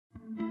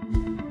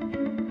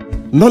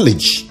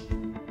Knowledge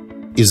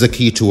is the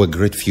key to a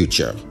great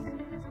future.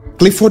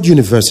 Clifford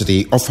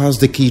University offers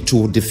the key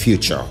to the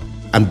future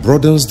and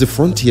broadens the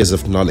frontiers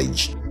of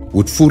knowledge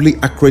with fully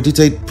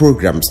accredited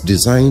programs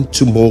designed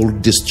to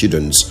mold the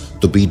students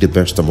to be the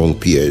best among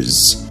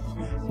peers.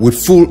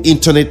 With full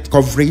internet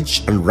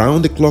coverage and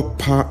round-the-clock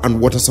power and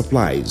water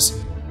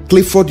supplies,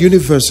 Clifford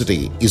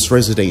University is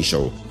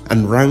residential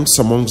and ranks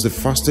amongst the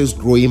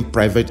fastest-growing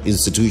private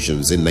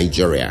institutions in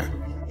Nigeria.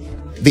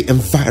 The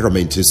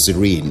environment is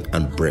serene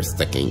and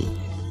breathtaking.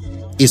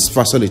 Its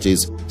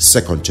facilities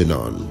second to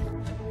none.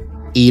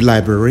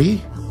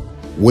 E-library,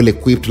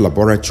 well-equipped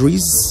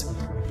laboratories,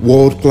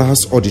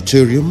 world-class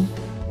auditorium,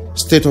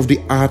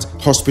 state-of-the-art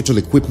hospital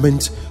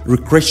equipment,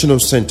 recreational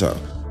center.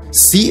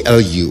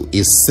 CLU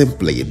is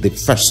simply the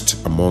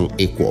first among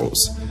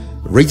equals.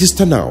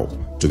 Register now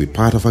to be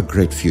part of a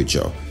great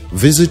future.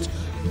 Visit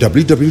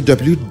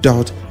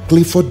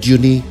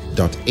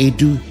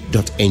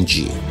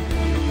www.clifforduni.edu.ng.